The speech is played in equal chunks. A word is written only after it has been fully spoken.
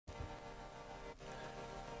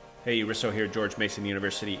Hey, Risso here, George Mason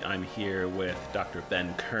University. I'm here with Dr.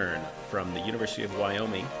 Ben Kern from the University of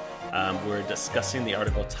Wyoming. We're discussing the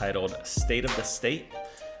article titled State of the State,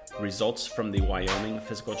 Results from the Wyoming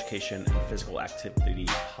Physical Education and Physical Activity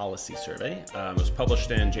Policy Survey. It was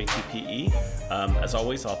published in JTPE. As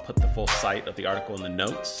always, I'll put the full site of the article in the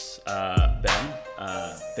notes. Ben,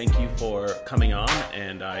 thank you for coming on,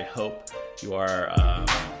 and I hope you are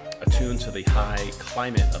attuned to the high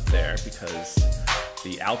climate up there, because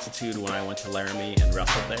the altitude when I went to Laramie and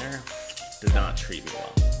wrestled there did not treat me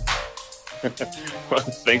well. Well,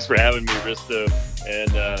 thanks for having me, Risto. And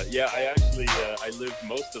I actually I lived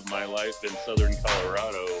most of my life in southern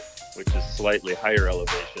Colorado, which is slightly higher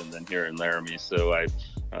elevation than here in Laramie. So I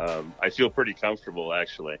feel pretty comfortable,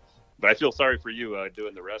 actually. But I feel sorry for you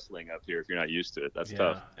doing the wrestling up here if you're not used to it. That's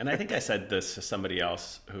tough. And I think I said this to somebody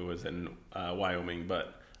else who was in Wyoming,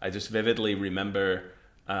 but I just vividly remember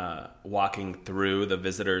walking through the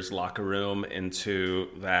visitors' locker room into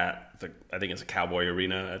I think it's a Cowboy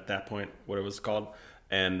Arena at that point, what it was called,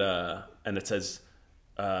 and it says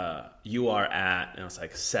you are at, and it's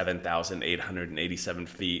like 7,887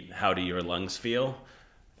 feet. How do your lungs feel?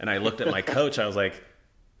 And I looked at my coach. I was like,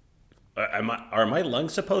 are my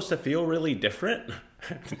lungs supposed to feel really different?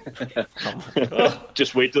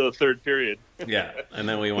 Just wait till the third period. Yeah, and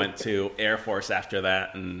then we went to Air Force after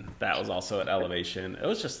that, and that was also at elevation. It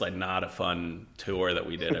was just like not a fun tour that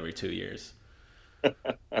we did every 2 years.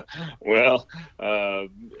 Well,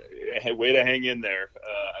 way to hang in there.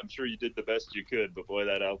 I'm sure you did the best you could, but boy,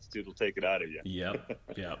 that altitude will take it out of you. Yep.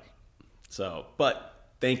 So, but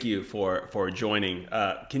thank you for joining.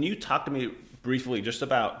 Can you talk to me briefly just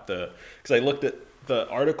about because I looked at the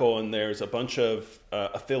article and there's a bunch of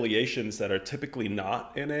affiliations that are typically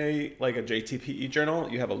not in a JTPE journal.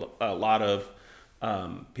 You have a lot of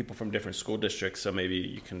people from different school districts, so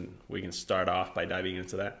maybe we can start off by diving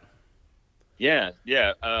into that. Yeah.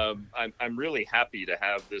 I'm really happy to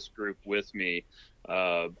have this group with me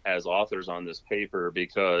as authors on this paper,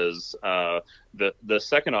 because the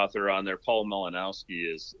second author on there, Paul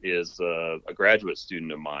Malinowski, is a graduate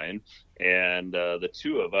student of mine, and the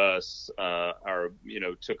two of us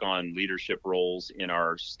took on leadership roles in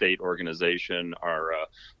our state organization, our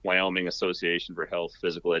Wyoming Association for Health,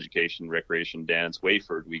 Physical Education, Recreation, Dance,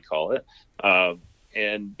 WAFERD, we call it.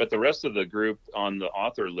 But the rest of the group on the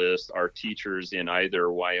author list are teachers in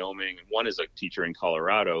either Wyoming. One is a teacher in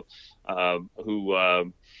Colorado, who are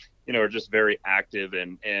just very active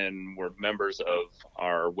and were members of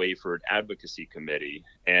our WAFERD advocacy committee.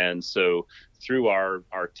 And so through our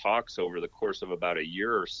talks over the course of about a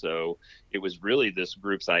year or so, it was really this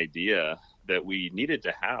group's idea that we needed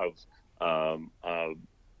to have a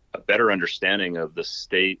better understanding of the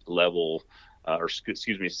state level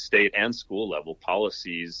state and school level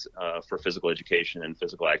policies for physical education and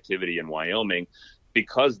physical activity in Wyoming,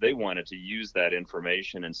 because they wanted to use that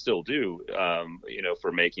information, and still do,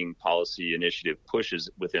 for making policy initiative pushes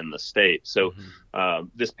within the state. So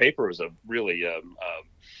this paper was a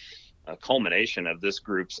culmination of this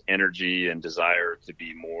group's energy and desire to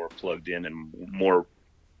be more plugged in and more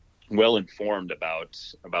well informed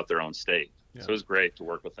about their own state. Yeah. So it was great to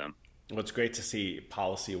work with them. Well, it's great to see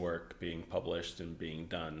policy work being published and being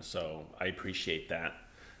done, so I appreciate that.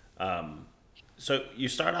 So you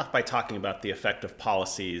start off by talking about the effect of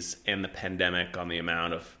policies and the pandemic on the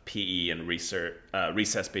amount of PE and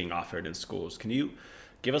recess being offered in schools. Can you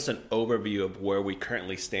give us an overview of where we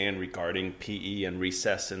currently stand regarding PE and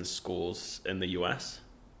recess in schools in the U.S.?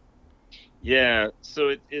 Yeah,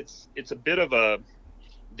 so it's a bit of a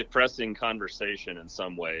depressing conversation in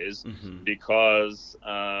some ways, because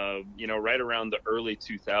right around the early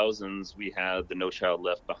 2000s we had the No Child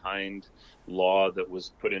Left Behind law that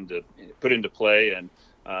was put into play, and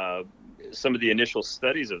some of the initial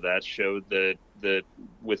studies of that showed that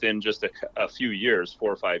within just a few years,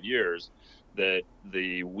 4 or 5 years, that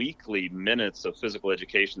the weekly minutes of physical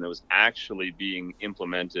education that was actually being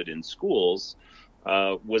implemented in schools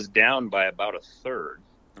was down by about a third.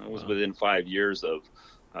 It was within 5 years of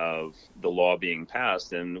the law being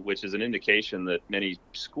passed, and which is an indication that many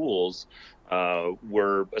schools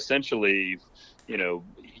were essentially,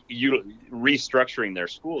 restructuring their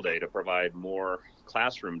school day to provide more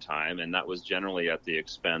classroom time, and that was generally at the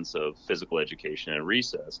expense of physical education and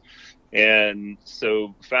recess. And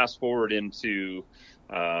so fast forward into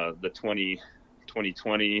the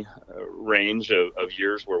 2020 range of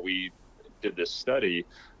years where we did this study,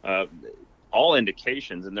 all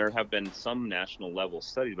indications, and there have been some national level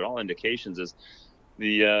studies, but all indications is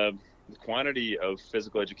the quantity of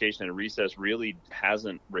physical education and recess really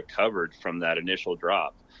hasn't recovered from that initial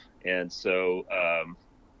drop. And so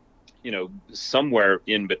somewhere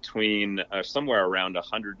in between, somewhere around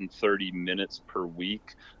 130 minutes per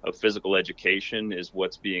week of physical education is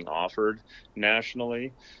what's being offered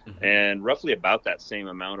nationally, and roughly about that same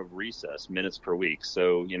amount of recess minutes per week.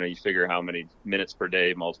 So, you figure how many minutes per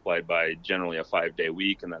day multiplied by generally a 5-day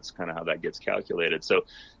week, and that's kind of how that gets calculated. So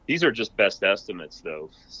these are just best estimates, though.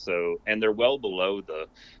 So, and they're well below the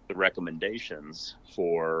recommendations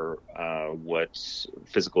for what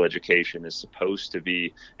physical education is supposed to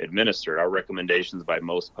be administered. Our recommendations by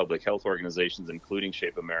most public health organizations, including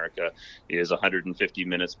Shape America, is 150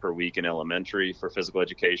 minutes per week in elementary for physical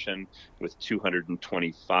education, with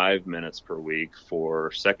 225 minutes per week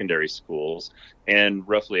for secondary schools, and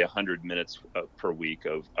roughly 100 minutes per week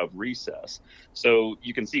of recess. So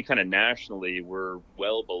you can see kind of nationally, we're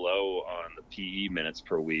well below on the PE minutes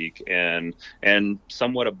per week, and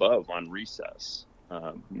somewhat above on recess.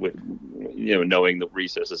 Knowing that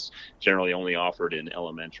recess is generally only offered in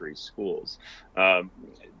elementary schools.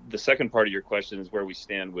 The second part of your question is where we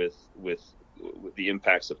stand with the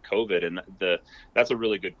impacts of COVID, and that's a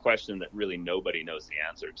really good question that really nobody knows the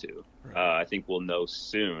answer to. I think we'll know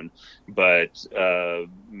soon, but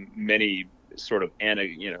many sort of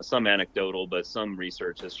some anecdotal, but some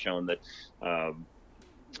research has shown that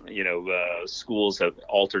schools have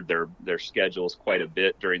altered their schedules quite a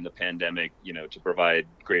bit during the pandemic, to provide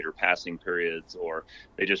greater passing periods, or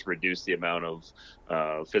they just reduce the amount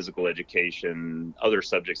of physical education, other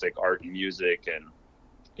subjects like art and music, and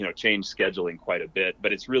change scheduling quite a bit.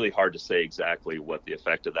 But it's really hard to say exactly what the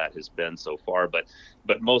effect of that has been so far. But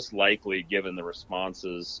most likely, given the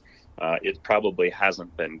responses, it probably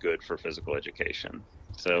hasn't been good for physical education.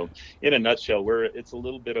 So in a nutshell, it's a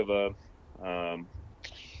little bit of a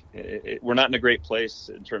we're not in a great place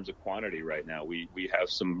in terms of quantity right now. We have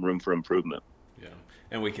some room for improvement. Yeah,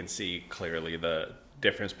 and we can see clearly the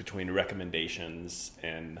difference between recommendations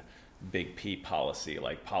and big P policy,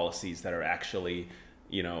 like policies that are actually,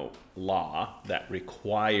 law that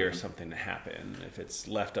require something to happen. If it's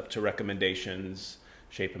left up to recommendations,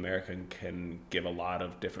 Shape America can give a lot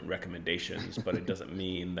of different recommendations, but it doesn't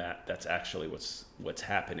mean that that's actually what's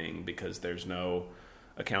happening, because there's no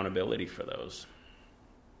accountability for those.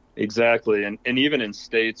 Exactly. And even in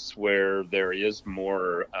states where there is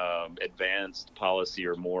more advanced policy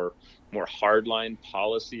or more hardline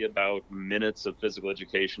policy about minutes of physical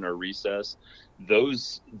education or recess,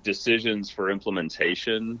 those decisions for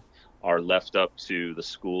implementation are left up to the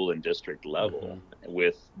school and district level,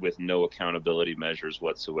 with no accountability measures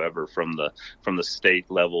whatsoever from the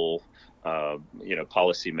state level,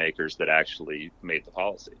 policymakers that actually made the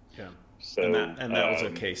policy. Yeah. So, and that was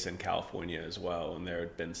a case in California as well, and there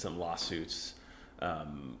had been some lawsuits,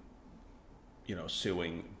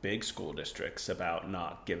 suing big school districts about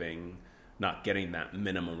not getting that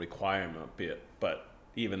minimum requirement. But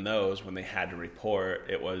even those, when they had to report,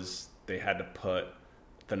 they had to put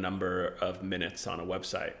the number of minutes on a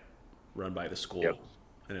website run by the school. Yep.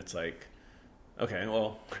 And it's like, okay,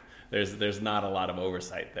 well, there's not a lot of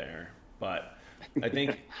oversight there, but I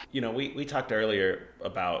think, we talked earlier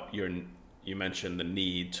about you mentioned the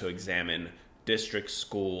need to examine district,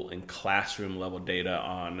 school, and classroom level data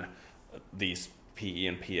on these PE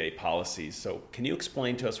and PA policies. So can you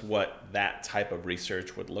explain to us what that type of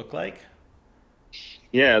research would look like?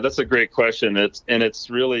 Yeah, that's a great question. It's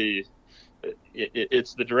really,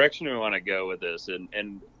 it's the direction we want to go with this.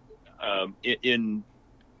 And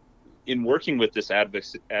in working with this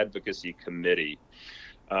advocacy committee,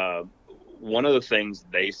 one of the things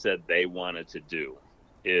they said they wanted to do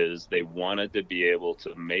is they wanted to be able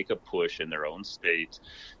to make a push in their own state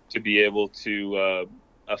to be able to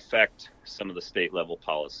affect some of the state level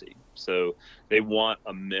policy. So they want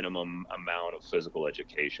a minimum amount of physical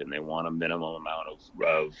education. They want a minimum amount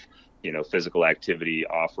of physical activity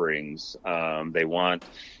offerings. They want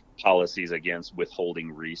policies against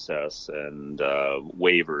withholding recess and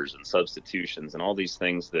waivers and substitutions and all these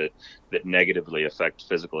things that negatively affect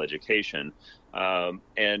physical education. We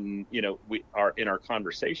are in our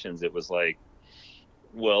conversations, it was like,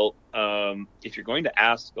 well, if you're going to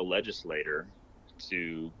ask a legislator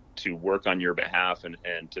to work on your behalf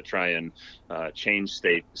and to try and change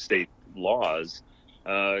state laws,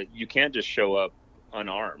 you can't just show up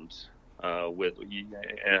unarmed with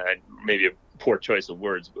maybe a poor choice of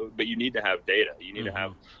words, but you need to have data. You need to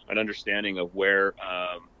have an understanding of where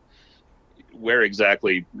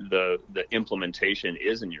exactly the implementation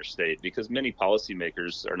is in your state, because many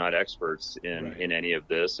policymakers are not experts in any of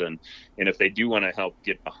this, and if they do want to help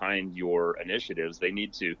get behind your initiatives, they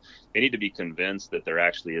need to be convinced that there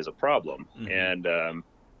actually is a problem. And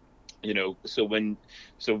So when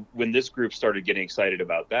this group started getting excited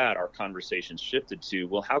about that, our conversation shifted to,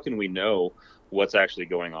 well, how can we know what's actually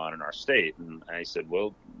going on in our state? And I said,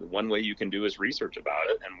 well, the one way you can do is research about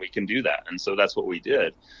it, and we can do that. And so that's what we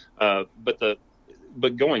did.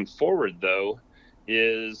 But going forward, though,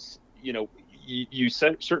 is, you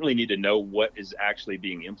certainly need to know what is actually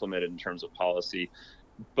being implemented in terms of policy.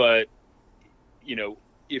 But,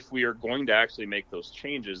 if we are going to actually make those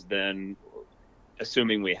changes, then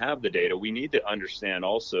assuming we have the data, we need to understand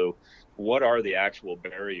also what are the actual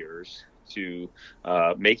barriers to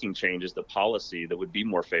making changes to policy that would be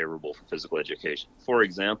more favorable for physical education. For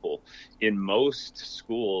example, in most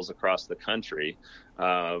schools across the country,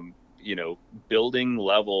 building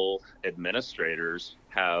level administrators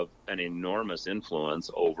have an enormous influence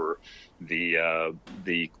over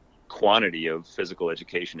the quantity of physical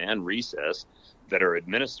education and recess that are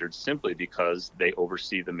administered simply because they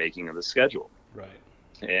oversee the making of the schedule. Right.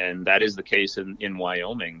 And that is the case in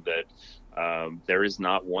Wyoming, that there is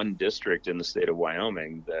not one district in the state of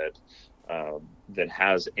Wyoming that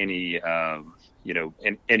has any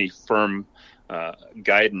any firm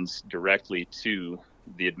guidance directly to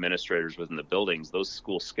the administrators within the buildings. Those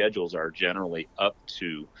school schedules are generally up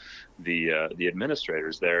to the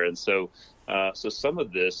administrators there, and so some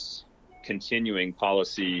of this continuing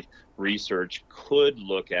policy research could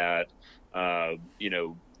look at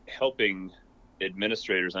helping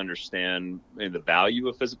administrators understand the value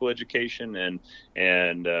of physical education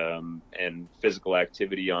and physical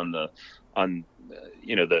activity on the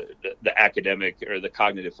academic or the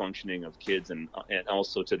cognitive functioning of kids, and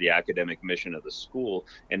also to the academic mission of the school,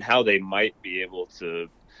 and how they might be able to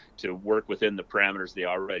work within the parameters they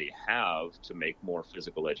already have to make more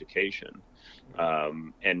physical education.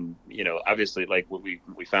 And obviously, like what we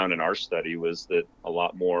found in our study was that a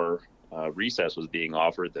lot more recess was being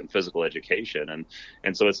offered than physical education,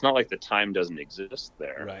 and so it's not like the time doesn't exist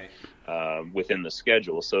there, right, within the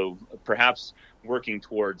schedule. So perhaps working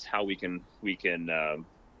towards how we can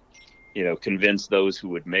convince those who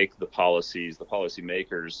would make the policies, the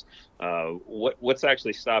policymakers, what's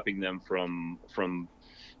actually stopping them from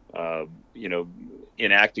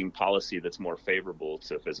enacting policy that's more favorable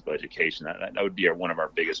to physical education. That would be one of our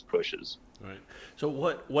biggest pushes. Right. So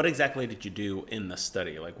what exactly did you do in the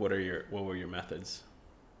study? Like, what were your methods?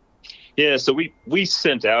 Yeah, so we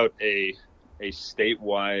sent out a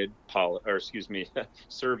statewide policy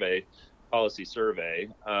survey,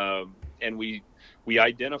 and we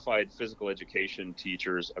identified physical education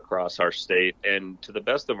teachers across our state, and to the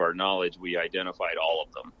best of our knowledge, we identified all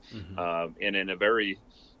of them. Mm-hmm. And in a very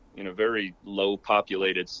low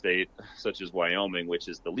populated state such as Wyoming, which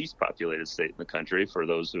is the least populated state in the country, for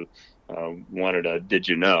those who wanted a did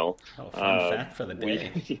you know? Oh, fun fact for the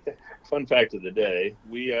day. Fun fact of the day.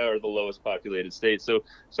 We are the lowest populated state. So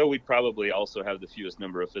we probably also have the fewest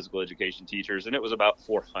number of physical education teachers, and it was about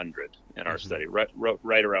 400 in our study,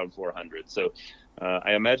 right around 400. So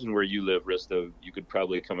I imagine where you live, Risto, you could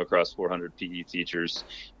probably come across 400 PE teachers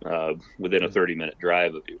within a 30-minute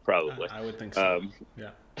drive of you, probably. I would think so, yeah.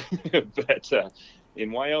 But in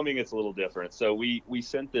Wyoming, it's a little different. So we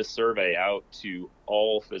sent this survey out to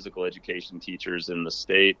all physical education teachers in the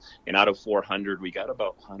state, and out of 400, we got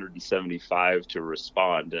about 175 to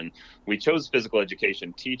respond. And we chose physical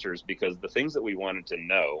education teachers because the things that we wanted to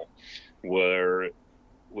know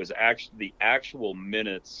was actually the actual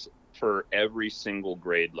minutes for every single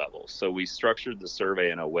grade level. So we structured the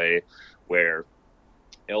survey in a way where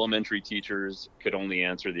elementary teachers could only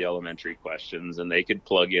answer the elementary questions, and they could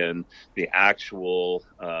plug in the actual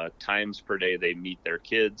times per day they meet their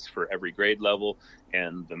kids for every grade level,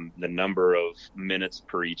 and the number of minutes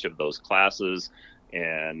per each of those classes.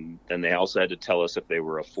 And then they also had to tell us if they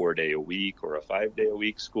were a 4-day-a-week or a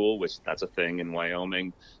 5-day-a-week school, which that's a thing in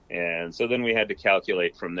Wyoming. And so then we had to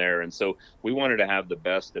calculate from there. And so we wanted to have the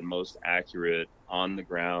best and most accurate on the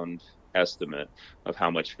ground estimate of how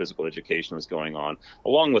much physical education was going on,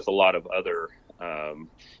 along with a lot of other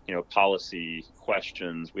policy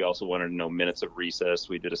questions. We also wanted to know minutes of recess.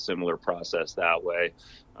 We did a similar process that way.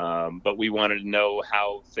 But we wanted to know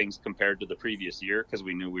how things compared to the previous year, because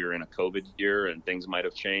we knew we were in a COVID year and things might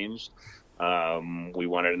have changed. We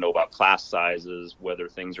wanted to know about class sizes, whether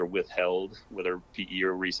things are withheld, whether PE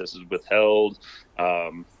or recess is withheld,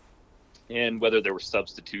 and whether there were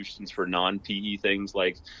substitutions for non-PE things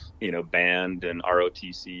like, band and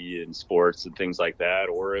ROTC and sports and things like that,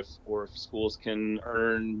 or if schools can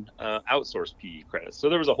earn outsourced PE credits. So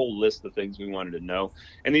there was a whole list of things we wanted to know,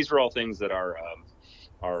 and these were all things that our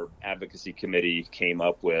our advocacy committee came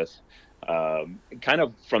up with, kind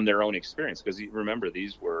of from their own experience, because remember,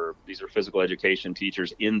 these are physical education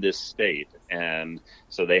teachers in this state, and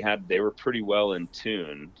so they were pretty well in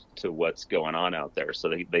tune to what's going on out there,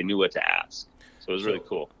 so they knew what to ask. So it was really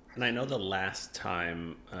cool. And I know the last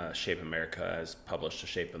time Shape America has published a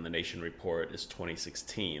Shape of the Nation report is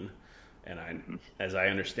 2016. And as I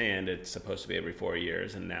understand, it's supposed to be every 4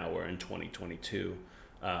 years, and now we're in 2022.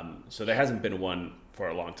 So there hasn't been one for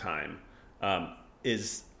a long time.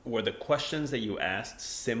 Were the questions that you asked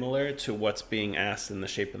similar to what's being asked in the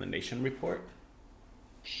Shape of the Nation report?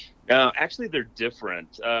 Actually, they're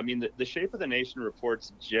different. I mean, the Shape of the Nation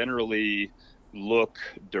reports generally look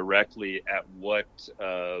directly at what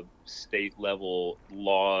state level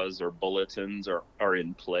laws or bulletins are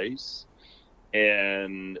in place,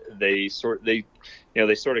 and they sort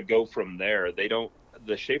of go from there.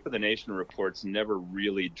 The Shape of the Nation reports never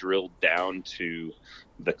really drilled down to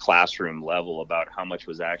the classroom level about how much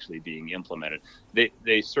was actually being implemented.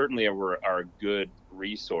 They certainly are a good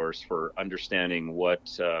resource for understanding what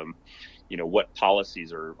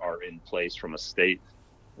policies are in place from a state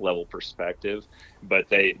level perspective, but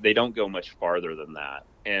they don't go much farther than that.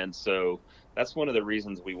 And so that's one of the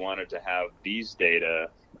reasons we wanted to have these data,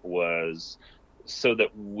 was so that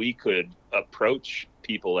we could approach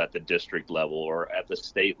people at the district level or at the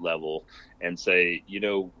state level and say,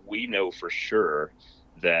 we know for sure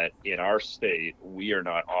that in our state, we are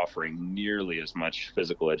not offering nearly as much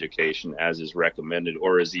physical education as is recommended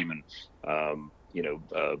or is even,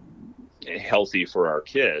 healthy for our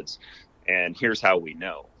kids. And here's how we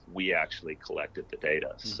know. We actually collected the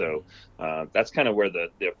data. Mm-hmm. So that's kind of where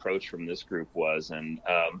the approach from this group was. And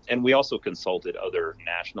we also consulted other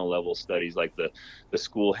national level studies, like the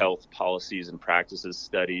school health policies and practices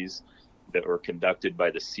studies that were conducted by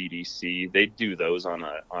the CDC. They do those on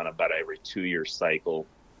about every 2-year cycle.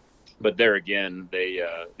 But there again, they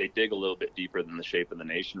dig a little bit deeper than the Shape of the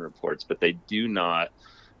Nation reports, but they do not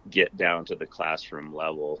get down to the classroom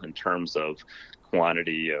level in terms of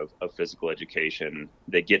quantity of physical education.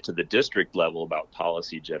 They get to the district level about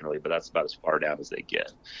policy generally, but that's about as far down as they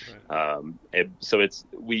get. Right. So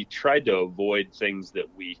we tried to avoid things that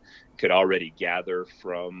we could already gather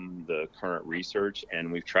from the current research,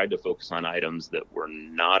 and we've tried to focus on items that were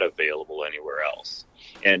not available anywhere else.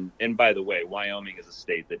 And by the way, Wyoming is a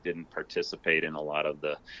state that didn't participate in a lot of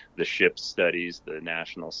the SHIP studies, the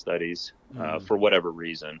national studies, for whatever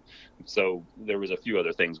reason. So there was a few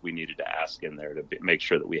other things we needed to ask in there to make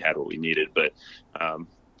sure that we had what we needed. But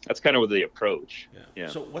that's kind of the approach. Yeah.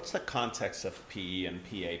 So what's the context of PE and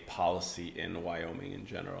PA policy in Wyoming in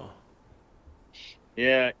general?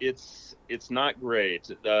 Yeah, it's not great.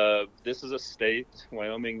 This is a state,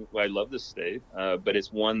 Wyoming. I love this state, but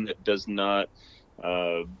it's one that does not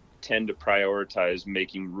tend to prioritize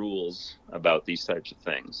making rules about these types of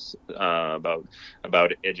things,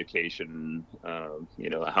 about education.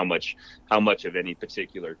 How much of any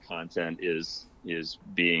particular content is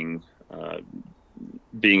being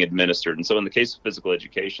administered. And so in the case of physical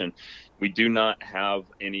education, we do not have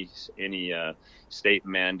any state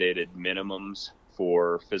mandated minimums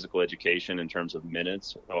for physical education in terms of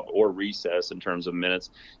minutes, or recess in terms of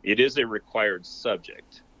minutes. It is a required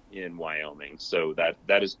subject in Wyoming, so that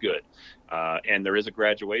is good. And there is a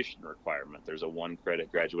graduation requirement. There's a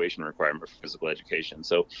 1-credit graduation requirement for physical education.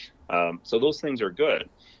 So those things are good.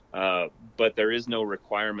 But there is no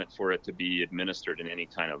requirement for it to be administered in any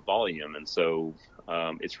kind of volume. And so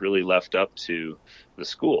it's really left up to the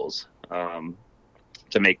schools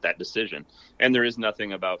to make that decision. And there is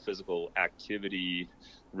nothing about physical activity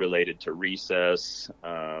related to recess.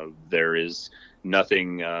 There is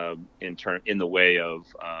nothing in the way of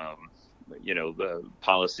the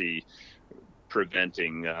policy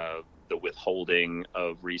preventing the withholding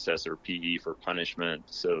of recess or PE for punishment.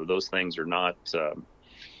 So those things are not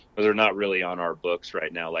really on our books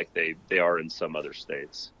right now, like they are in some other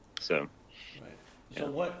states. So, right.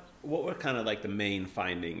 So what were kind of like the main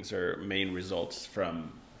findings or main results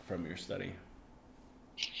from your study?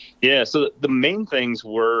 Yeah, so the main things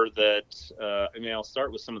were that, I'll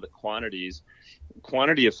start with some of the quantities.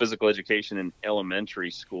 Quantity of physical education in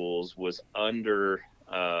elementary schools was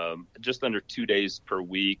just under 2 days per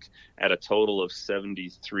week at a total of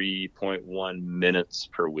 73.1 minutes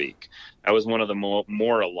per week. That was one of the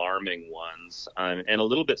more alarming ones, and a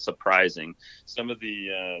little bit surprising. Some of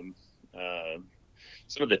the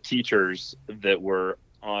teachers that were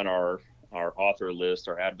on our author list,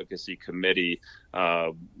 our advocacy committee,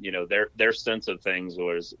 their sense of things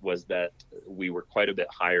was that we were quite a bit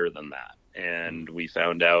higher than that. And we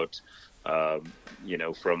found out,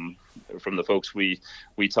 from from the folks we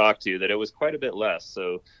talked to, that it was quite a bit less.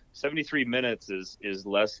 So 73 minutes is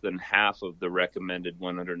less than half of the recommended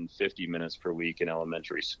 150 minutes per week in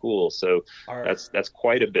elementary school. So that's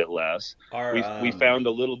quite a bit less. We found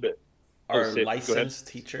a little bit. Are licensed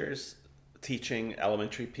teachers teaching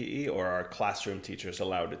elementary PE, or are classroom teachers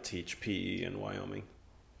allowed to teach PE in Wyoming?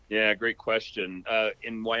 Yeah, great question.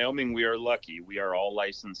 In Wyoming, we are lucky. We are all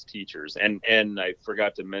licensed teachers, and I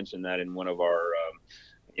forgot to mention that in one of our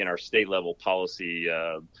in our state level policy,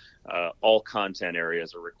 all content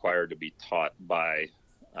areas are required to be taught by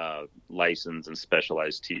licensed and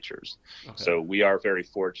specialized teachers. Okay. So we are very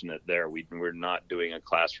fortunate there. We're not doing a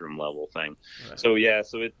classroom level thing. Right. So yeah,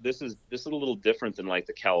 so this is a little different than like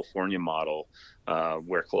the California model,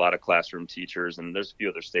 where a lot of classroom teachers, and there's a few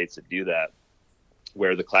other states that do that,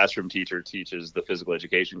 where the classroom teacher teaches the physical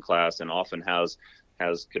education class and often has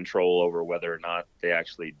control over whether or not they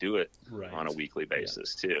actually do it right. on a weekly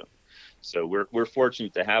basis too. So we're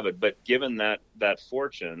fortunate to have it, but given that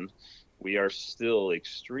fortune, we are still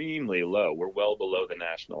extremely low. We're well below the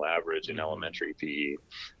national average in elementary PE.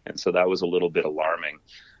 And so that was a little bit alarming.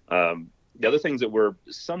 The other things that were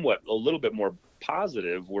somewhat a little bit more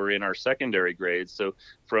positive were in our secondary grades. So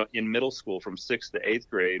in middle school, from 6th to 8th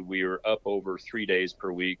grade, we were up over 3 days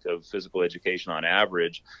per week of physical education on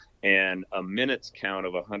average, and a minutes count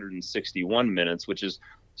of 161 minutes, which is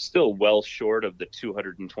still well short of the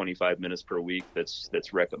 225 minutes per week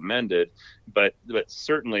that's recommended, but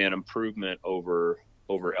certainly an improvement over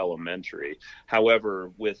elementary.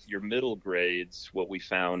 However, with your middle grades, what we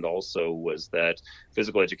found also was that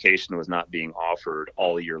physical education was not being offered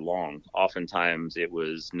all year long. Oftentimes it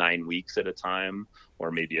was 9 weeks at a time,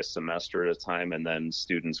 or maybe a semester at a time, and then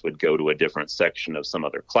students would go to a different section of some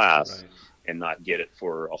other class. Right. And not get it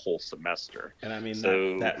for a whole semester. And I mean,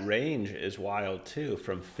 so, that range is wild too,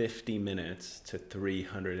 from 50 minutes to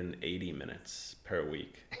 380 minutes per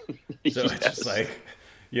week. So yes. It's just like,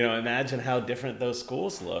 imagine how different those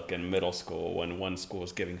schools look in middle school when one school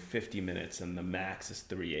is giving 50 minutes and the max is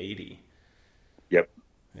 380. Yep.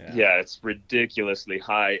 Yeah, it's ridiculously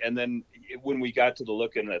high. And then when we got to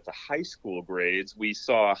looking at the high school grades, we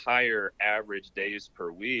saw higher average days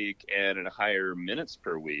per week and a higher minutes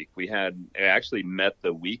per week. We actually met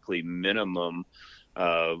the weekly minimum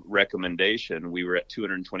recommendation. We were at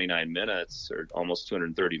 229 minutes, or almost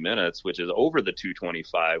 230 minutes, which is over the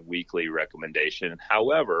 225 weekly recommendation.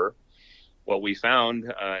 However, what we found,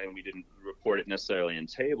 and we didn't report it necessarily in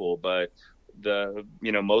table, but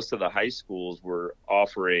most of the high schools were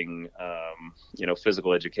offering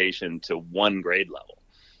physical education to one grade level.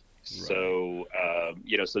 Right. So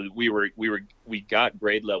so we got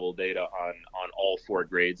grade level data on all 4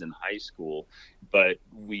 grades in high school, but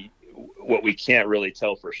what we can't really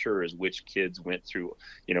tell for sure is which kids went through.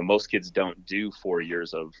 Most kids don't do 4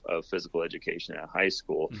 years of physical education at high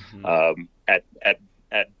school. Mm-hmm.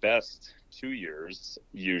 At best 2 years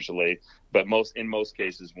usually, but in most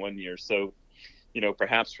cases 1 year. So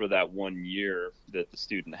perhaps for that 1 year that the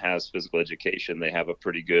student has physical education, they have a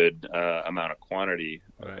pretty good amount of quantity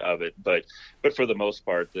right. of it. But for the most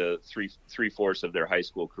part, the three-fourths of their high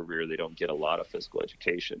school career, they don't get a lot of physical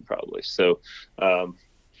education probably. So,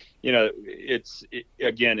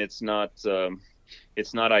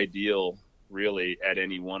 it's not ideal really at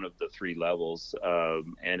any one of the 3 levels,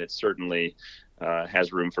 and it certainly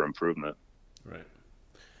has room for improvement. Right.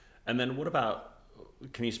 And then what about?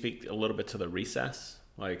 Can you speak a little bit to the recess?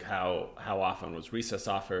 Like how often was recess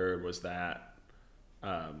offered? Was that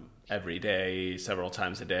every day, several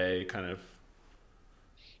times a day, kind of?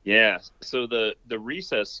 Yeah. So the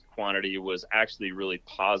recess quantity was actually really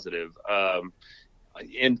positive.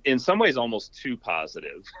 In some ways, almost too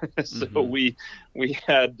positive. So mm-hmm. we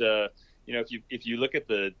had if you look at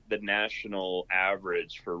the national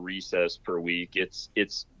average for recess per week, it's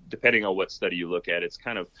depending on what study you look at, it's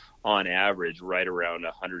kind of on average right around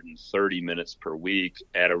 130 minutes per week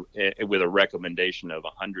with a recommendation of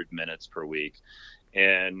 100 minutes per week.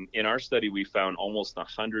 And in our study, we found almost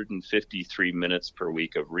 153 minutes per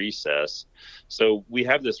week of recess. So we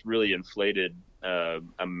have this really inflated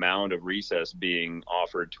amount of recess being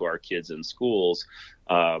offered to our kids in schools,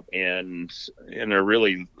 and a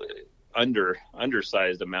really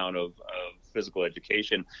undersized amount of physical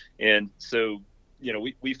education. And so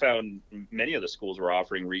we found many of the schools were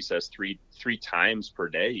offering recess three times per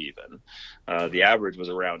day even. The average was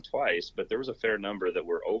around twice, but there was a fair number that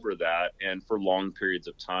were over that and for long periods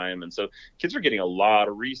of time. And so kids are getting a lot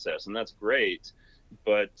of recess, and that's great.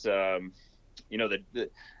 But,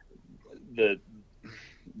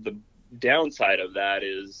 the downside of that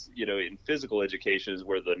is, in physical education is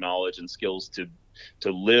where the knowledge and skills to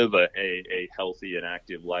to live a healthy and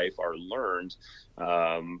active life are learned.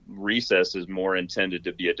 Recess is more intended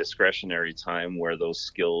to be a discretionary time where those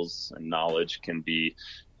skills and knowledge can be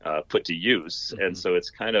put to use. And so it's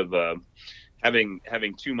kind of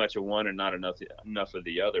having too much of one and not enough of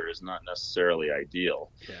the other is not necessarily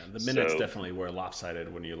ideal. Yeah, the minutes definitely were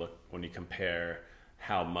lopsided when you compare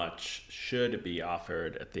how much should be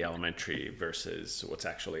offered at the elementary versus what's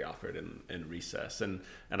actually offered in recess. And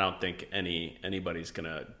I don't think anybody's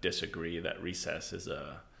gonna disagree that recess is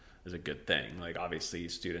a good thing. Like, obviously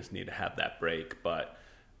students need to have that break, but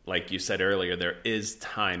like you said earlier, there is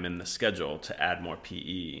time in the schedule to add more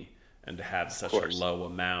PE, and to have such a low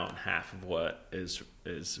amount, half of what is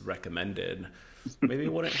recommended, maybe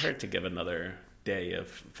it wouldn't hurt to give another day of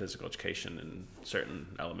physical education in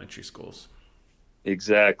certain elementary schools.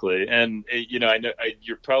 Exactly. And, I know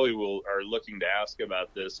you probably are looking to ask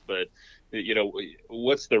about this, but,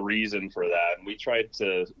 what's the reason for that? And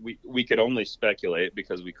we could only speculate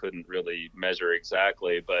because we couldn't really measure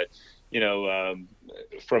exactly, but,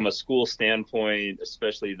 from a school standpoint,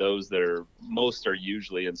 especially those that are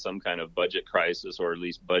usually in some kind of budget crisis or at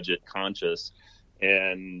least budget conscious.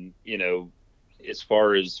 And, as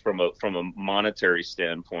far as from a monetary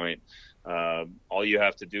standpoint, all you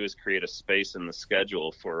have to do is create a space in the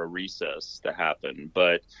schedule for a recess to happen.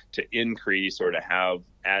 But to increase or to have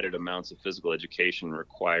added amounts of physical education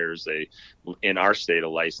requires in our state, a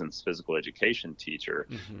licensed physical education teacher.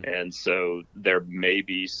 And so there may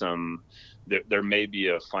be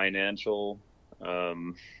a financial,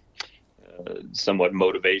 somewhat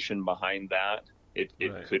motivation behind that. It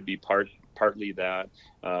could be partly that.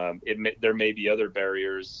 There may be other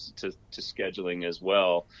barriers to scheduling as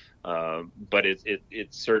well. But it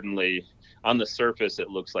certainly, on the surface, it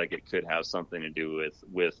looks like it could have something to do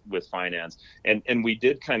with finance. And we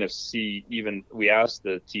did kind of see, we asked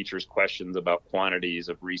the teachers questions about quantities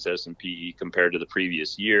of recess and PE compared to the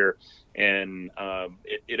previous year. And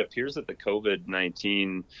it appears that the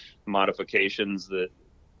COVID-19 modifications that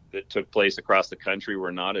took place across the country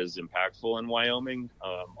were not as impactful in Wyoming.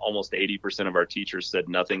 Almost 80% of our teachers said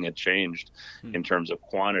nothing had changed in terms of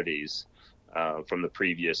quantities from the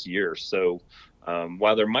previous year. So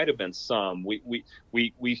while there might have been some, we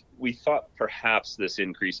thought perhaps this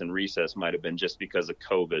increase in recess might have been just because of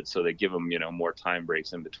COVID. So they give them, more time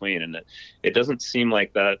breaks in between. And it doesn't seem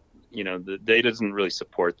like that, the data doesn't really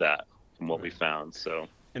support that from what we found. So.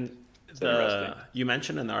 And you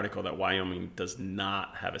mentioned in the article that Wyoming does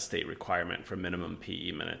not have a state requirement for minimum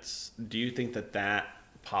PE minutes. Do you think that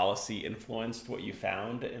policy influenced what you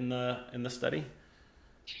found in the study?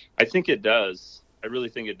 I think it does. I really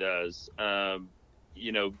think it does.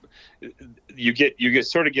 You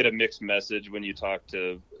get a mixed message when you talk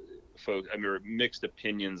to folks. I mean, mixed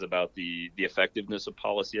opinions about the effectiveness of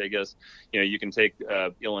policy, I guess. You can take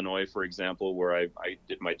Illinois, for example, where I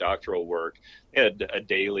did my doctoral work. They had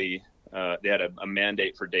they had a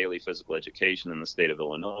mandate for daily physical education in the state of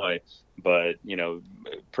Illinois, but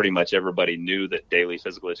pretty much everybody knew that daily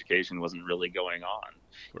physical education wasn't really going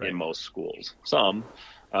on in most schools. Some,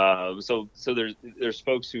 so there's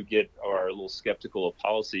folks who are a little skeptical of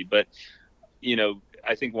policy, but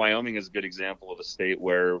I think Wyoming is a good example of a state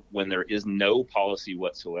where when there is no policy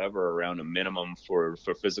whatsoever around a minimum for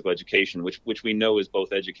physical education, which we know is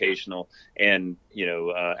both educational and,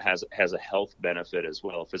 has a health benefit as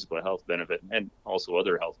well, physical health benefit, and also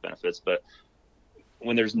other health benefits. But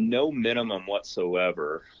when there's no minimum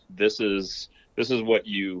whatsoever, this is what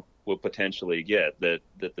you will potentially get, that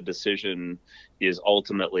the decision is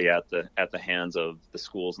ultimately at the hands of the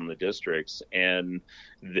schools and the districts. And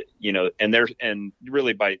and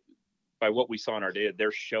really by what we saw in our data,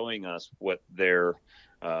 they're showing us what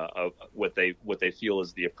what they feel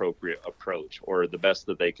is the appropriate approach or the best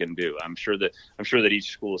that they can do. I'm sure that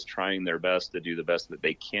each school is trying their best to do the best that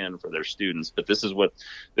they can for their students, but this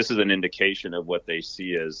is an indication of what they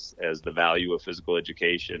see as the value of physical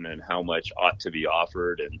education and how much ought to be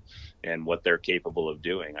offered and what they're capable of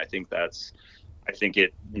doing. I think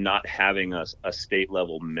it not having a state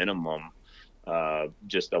level minimum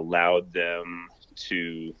just allowed them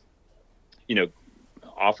to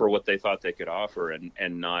offer what they thought they could offer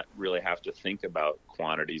and not really have to think about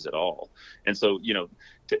quantities at all. And so,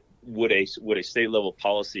 would a state level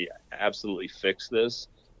policy absolutely fix this?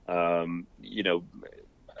 Would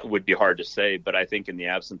be hard to say, but I think in the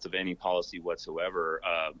absence of any policy whatsoever,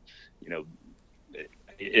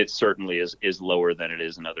 it certainly is lower than it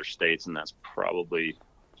is in other states, and that's probably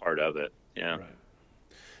part of it. Yeah. Right.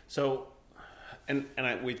 So,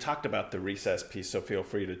 we talked about the recess piece, so feel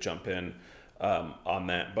free to jump in on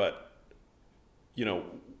that. But,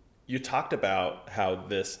 you you talked about how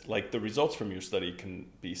this, like the results from your study can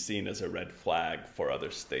be seen as a red flag for other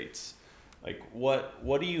states. Like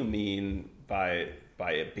what do you mean by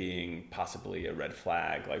it being possibly a red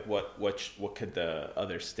flag? Like what could the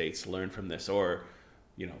other states learn from this, or,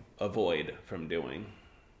 avoid from doing?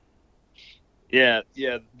 Yeah,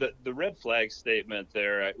 yeah. The red flag statement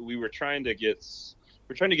there. We're trying to get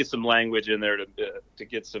some language in there to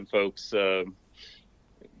get some folks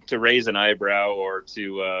to raise an eyebrow or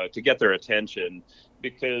to get their attention,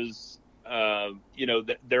 because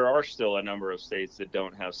there are still a number of states that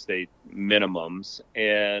don't have state minimums,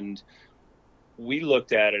 and we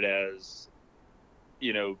looked at it as,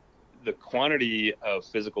 the quantity of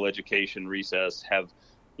physical education recess have,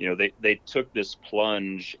 they took this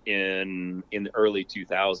plunge in the early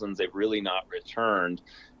 2000s. They've really not returned,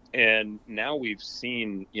 and now we've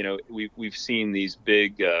seen, we've seen these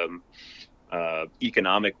big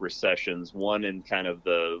economic recessions, one in kind of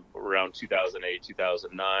the around 2008,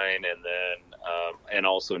 2009, and then and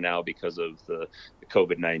also now because of the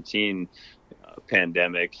COVID-19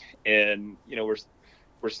 pandemic. And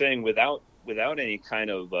we're saying without any kind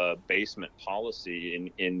of basement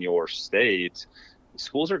policy in your state,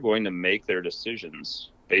 schools are going to make their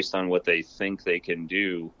decisions based on what they think they can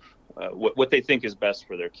do, what they think is best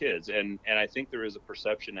for their kids. And I think there is a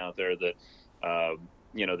perception out there that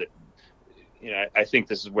I think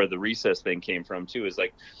this is where the recess thing came from too, is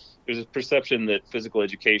like there's a perception that physical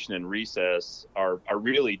education and recess are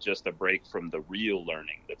really just a break from the real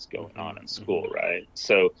learning that's going on in school, right?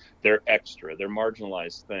 So they're extra, they're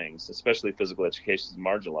marginalized things, especially physical education is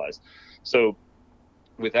marginalized. So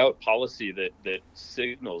without policy that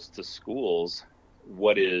signals to schools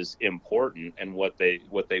what is important and what they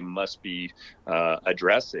must be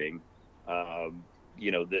addressing,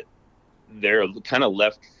 that they're kind of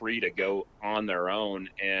left free to go on their own,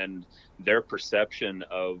 and their perception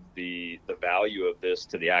of the value of this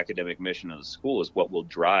to the academic mission of the school is what will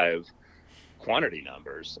drive quantity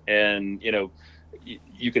numbers. And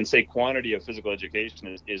you can say quantity of physical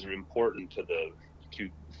education is important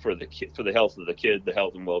for the health of the kid, the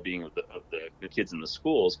health and well-being of the kids in the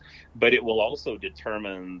schools, but it will also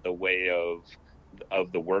determine the way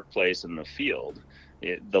of the workplace and the field.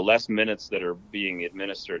 The less minutes that are being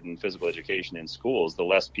administered in physical education in schools, the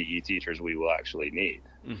less PE teachers we will actually need,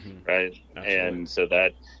 right? Absolutely. And so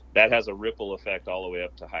that has a ripple effect all the way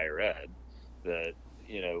up to higher ed. That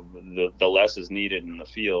the less is needed in the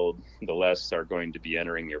field, the less are going to be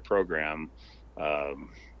entering your program.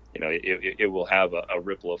 It will have a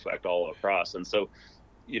ripple effect all across. And so,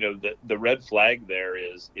 the red flag there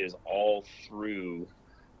is all through,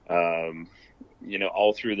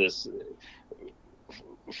 all through this,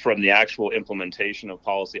 from the actual implementation of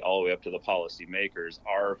policy all the way up to the policy makers.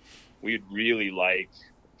 We'd really like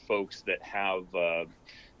folks that have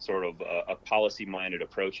sort of a policy-minded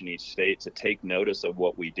approach in each state to take notice of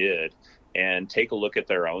what we did and take a look at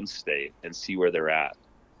their own state and see where they're at.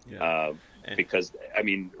 Yeah. Because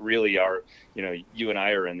really you and I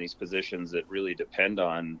are in these positions that really depend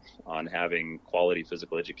on having quality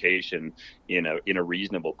physical education in a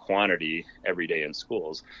reasonable quantity every day in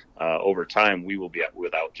schools. Over time, we will be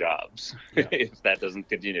without jobs if that doesn't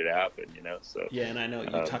continue to happen. So yeah, and I know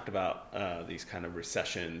you talked about these kind of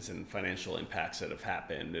recessions and financial impacts that have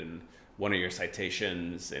happened, and one of your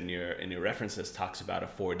citations in your references talks about a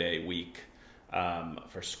 4-day week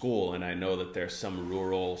for school. And I know that there's some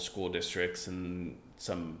rural school districts and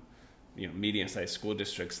some medium-sized school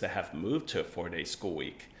districts that have moved to a 4-day school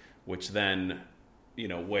week, which then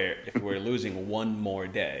where if we're losing one more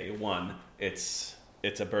day, it's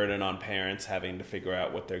a burden on parents having to figure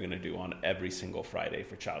out what they're going to do on every single Friday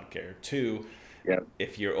for childcare. 2,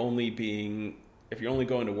 if you're only going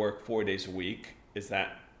to work 4 days a week, is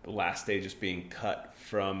that the last day just being cut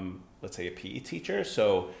from, let's say, a PE teacher?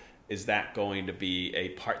 So is that going to be a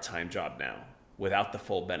part-time job now without the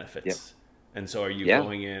full benefits? Yep. And so are you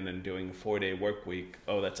going in and doing a 4-day work week?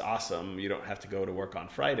 Oh, that's awesome. You don't have to go to work on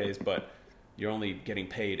Fridays, but you're only getting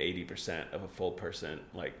paid 80% of a full person,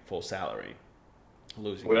 like full salary,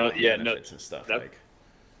 losing benefits and stuff.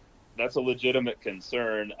 That's a legitimate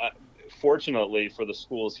concern. Fortunately for the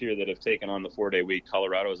schools here that have taken on the 4-day week,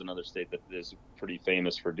 Colorado is another state that is pretty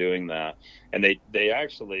famous for doing that. And they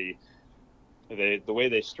actually... the way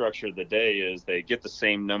they structure the day is they get the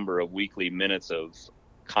same number of weekly minutes of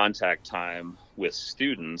contact time with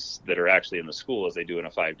students that are actually in the school as they do in a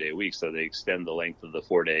 5-day week. So they extend the length of the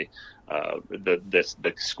 4-day,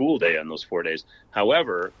 the school day on those 4 days.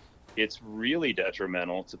 However, it's really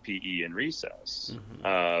detrimental to PE and recess,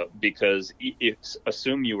 because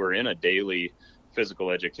assume you were in a daily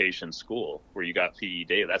physical education school where you got PE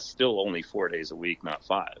day, that's still only 4 days a week, not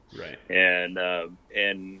 5. Right. And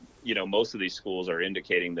most of these schools are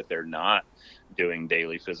indicating that they're not doing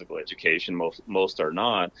daily physical education. Most are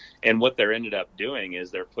not. And what they're ended up doing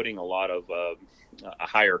is they're putting a lot of a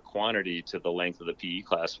higher quantity to the length of the PE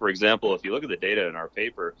class. For example, if you look at the data in our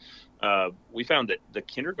paper, we found that the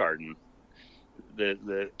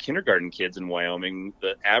kindergarten kids in Wyoming,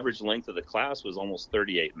 the average length of the class was almost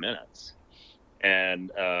 38 minutes.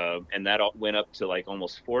 And that went up to like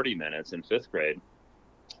almost 40 minutes in 5th grade.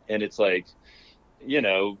 And it's like,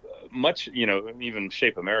 even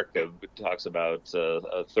Shape America talks about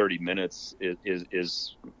 30 minutes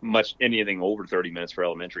is much. Anything over 30 minutes for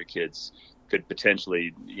elementary kids could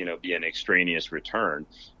potentially, be an extraneous return.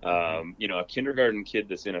 A kindergarten kid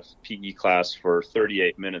that's in a PE class for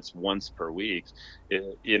 38 minutes once per week,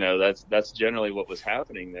 that's generally what was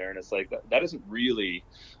happening there. And it's like, that isn't really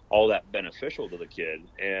all that beneficial to the kid.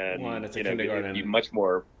 And, it's a kindergarten. It'd be much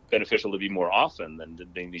more beneficial to be more often than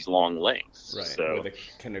doing these long lengths. Right. So, with a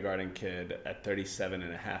kindergarten kid at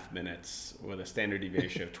 37.5 minutes with a standard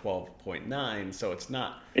deviation of 12.9. So it's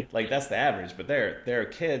not like that's the average, but there are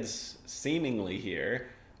kids seemingly here,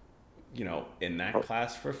 in that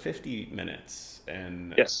class for 50 minutes.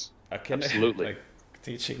 And yes, absolutely. Like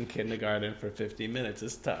teaching kindergarten for 50 minutes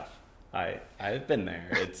is tough. I've been there.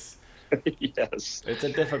 It's yes, it's a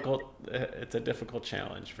difficult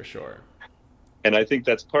challenge for sure. And I think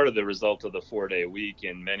that's part of the result of the 4-day week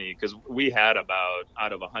in many, because we had about,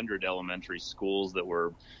 out of 100 elementary schools that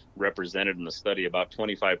were represented in the study, about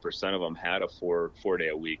 25% of them had a four-day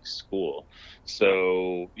a week school.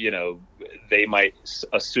 So, they might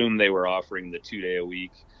assume they were offering the 2-day a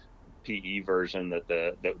week PE version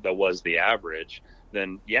that was the average.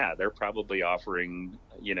 Then, yeah, they're probably offering,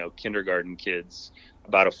 kindergarten kids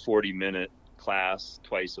about a 40-minute class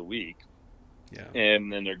twice a week. Yeah.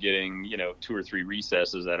 And then they're getting, 2 or 3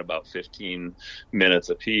 recesses at about 15 minutes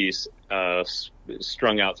apiece,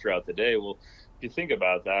 strung out throughout the day. Well, if you think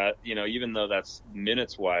about that, even though that's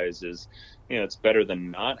minutes wise is, it's better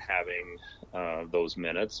than not having those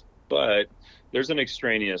minutes, but there's an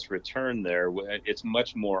extraneous return there. It's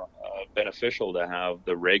much more beneficial to have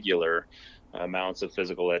the regular amounts of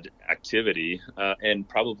physical activity, and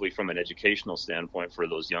probably from an educational standpoint for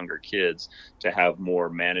those younger kids to have more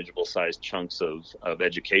manageable sized chunks of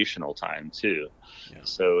educational time too. Yeah.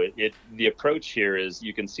 So the approach here is,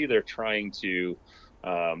 you can see they're trying to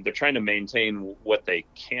maintain what they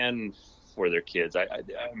can for their kids. I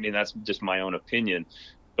mean, that's just my own opinion,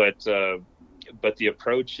 but the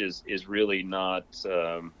approach is really not,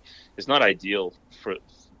 it's not ideal for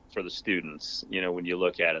the students, when you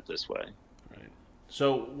look at it this way.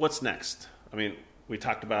 So what's next? I mean, we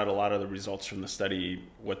talked about a lot of the results from the study,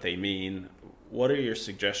 what they mean. What are your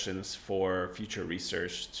suggestions for future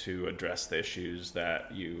research to address the issues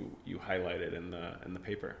that you highlighted in the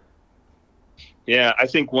paper? Yeah, I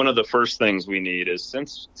think one of the first things we need is,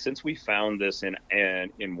 since we found this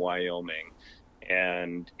in Wyoming,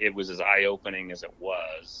 and it was as eye-opening as it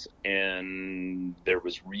was, and there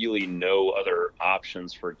was really no other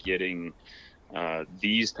options for getting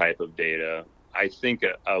these type of data, I think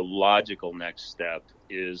a logical next step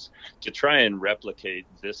is to try and replicate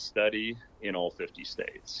this study in all 50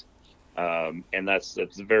 states. And that's a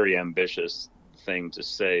very ambitious thing to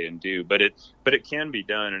say and do, but it can be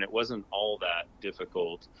done, and it wasn't all that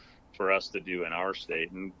difficult for us to do in our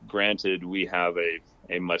state. And granted, we have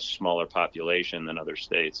a much smaller population than other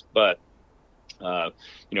states, but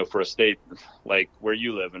for a state like where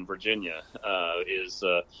you live in Virginia, is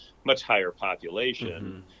a much higher population.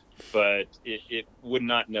 Mm-hmm. But it would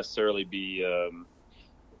not necessarily be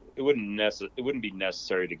it wouldn't be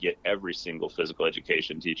necessary to get every single physical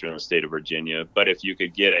education teacher in the state of Virginia. But if you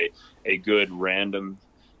could get a good random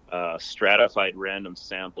stratified random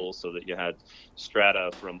sample, so that you had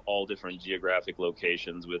strata from all different geographic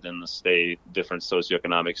locations within the state, different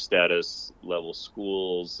socioeconomic status level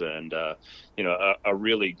schools, and a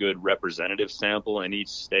really good representative sample in each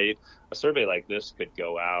state, a survey like this could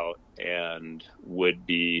go out and would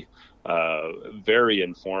be very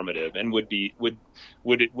informative, and would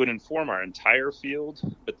inform our entire field,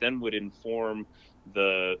 but then would inform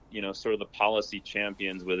the sort of the policy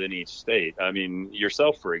champions within each state. I mean,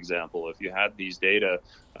 yourself, for example, if you had these data,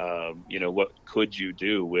 what could you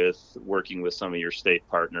do with working with some of your state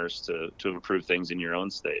partners to improve things in your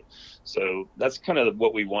own state? So that's kind of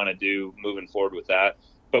what we want to do moving forward with that.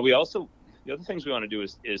 But we also, the other things we want to do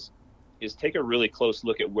is take a really close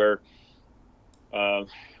look at where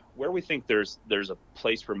we think there's a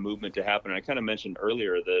place for movement to happen. And I kind of mentioned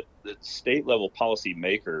earlier that the state level policy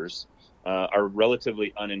makers are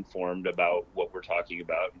relatively uninformed about what we're talking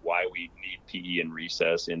about, why we need PE and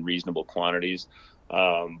recess in reasonable quantities.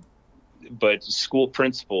 But school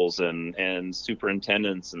principals and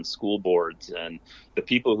superintendents and school boards and the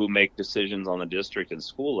people who make decisions on the district and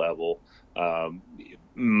school level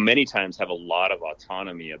many times have a lot of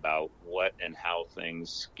autonomy about what and how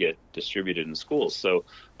things get distributed in schools. So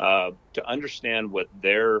to understand what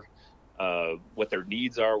their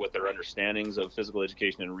needs are, what their understandings of physical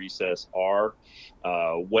education and recess are,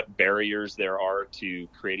 what barriers there are to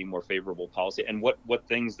creating more favorable policy, and what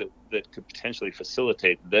things that could potentially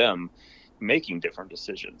facilitate them making different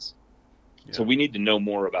decisions. Yeah. So we need to know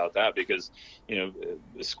more about that, because,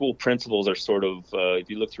 school principals are sort of, if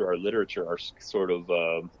you look through our literature, are sort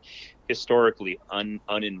of historically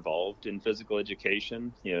uninvolved in physical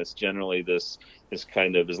education. It's generally this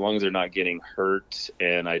kind of, as long as they're not getting hurt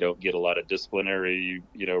and I don't get a lot of disciplinary,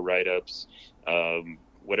 write-ups,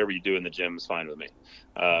 whatever you do in the gym is fine with me.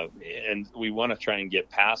 And we want to try and get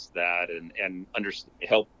past that and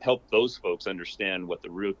help those folks understand what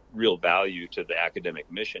the real value to the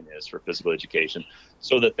academic mission is for physical education,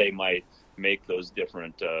 so that they might make those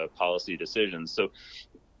different policy decisions. So,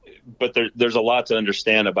 but there's a lot to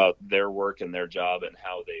understand about their work and their job and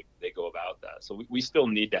how they go about that. So we still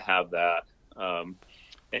need to have that.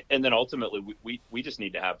 And then ultimately, we just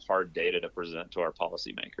need to have hard data to present to our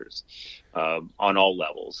policymakers on all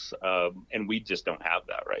levels. And we just don't have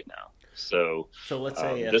that right now. So let's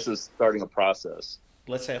say this is starting a process.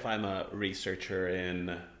 Let's say if I'm a researcher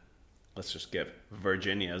in, let's just give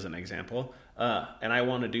Virginia as an example, and I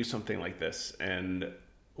want to do something like this, and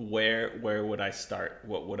where would I start?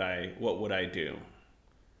 What would I do?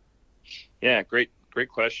 Yeah, great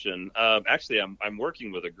question. Actually, I'm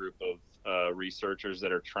working with a group of researchers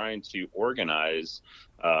that are trying to organize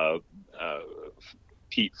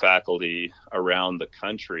PET faculty around the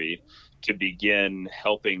country to begin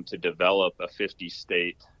helping to develop a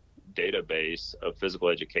 50-state database of physical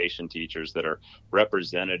education teachers that are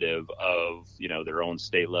representative of their own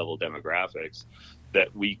state level demographics,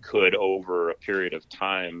 that we could, over a period of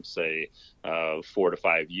time, say 4 to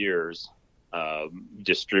 5 years,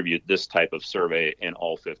 distribute this type of survey in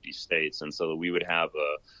all 50 states. And so that we would have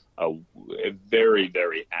a very,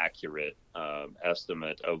 very accurate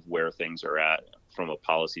estimate of where things are at from a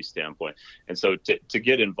policy standpoint. And so to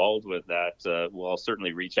get involved with that, I'll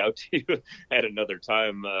certainly reach out to you at another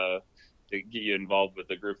time to get you involved with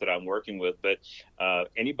the group that I'm working with. But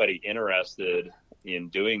anybody interested in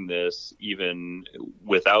doing this, even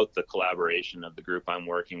without the collaboration of the group I'm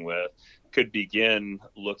working with, could begin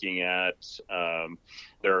looking at,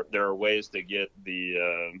 there are ways to get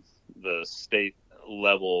the state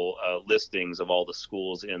level listings of all the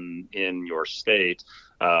schools in your state,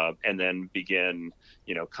 and then begin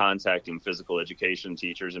contacting physical education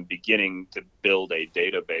teachers and beginning to build a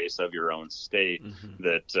database of your own state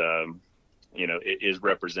that is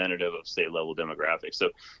representative of state level demographics.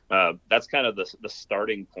 So that's kind of the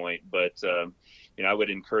starting point. But I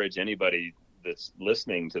would encourage anybody that's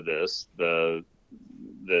listening to this that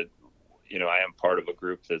I am part of a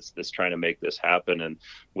group that's trying to make this happen, and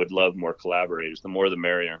would love more collaborators. The more, the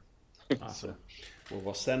merrier. Awesome. Well,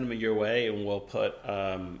 we'll send them your way, and we'll put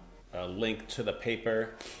a link to the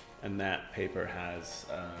paper, and that paper has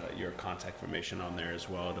your contact information on there as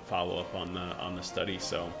well to follow up on the study.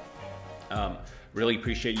 So really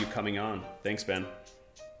appreciate you coming on. Thanks, Ben.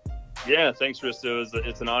 Yeah, thanks, Risto.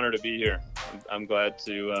 It's an honor to be here. I'm glad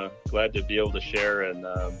to be able to share and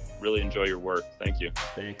really enjoy your work. Thank you.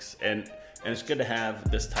 Thanks. And it's good to have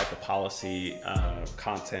this type of policy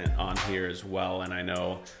content on here as well. And I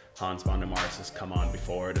know Hans van der Mars has come on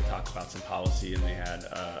before to talk about some policy, and they had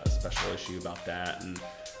a special issue about that. And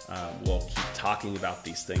we'll keep talking about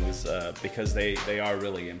these things because they are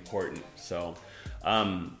really important. So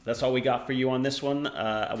that's all we got for you on this one.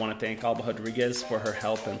 I want to thank Alba Rodriguez for her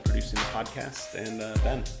help in producing the podcast. And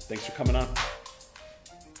Ben, thanks for coming on.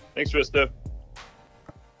 Thanks, Risto.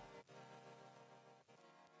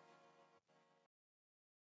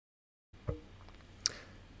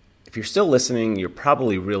 If you're still listening, you're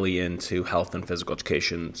probably really into health and physical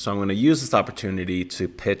education. So I'm going to use this opportunity to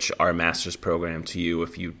pitch our master's program to you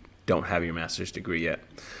if you don't have your master's degree yet.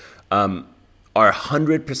 Our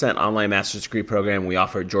 100% online master's degree program we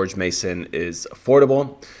offer at George Mason is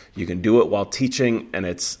affordable. You can do it while teaching, and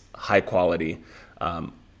it's high quality.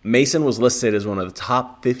 Mason was listed as one of the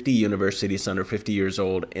top 50 universities under 50 years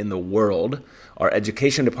old in the world. Our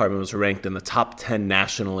education department was ranked in the top 10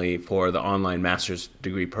 nationally for the online master's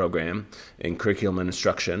degree program in curriculum and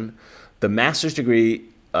instruction. The master's degree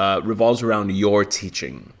revolves around your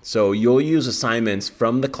teaching. So you'll use assignments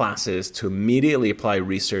from the classes to immediately apply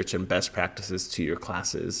research and best practices to your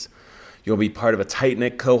classes. You'll be part of a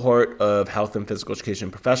tight-knit cohort of health and physical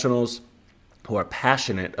education professionals who are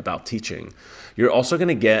passionate about teaching. You're also going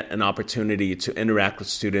to get an opportunity to interact with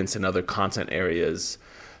students in other content areas.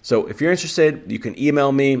 So if you're interested, you can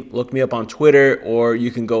email me, look me up on Twitter, or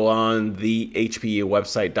you can go on the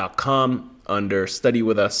hpewebsite.com under Study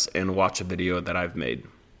With Us and watch a video that I've made.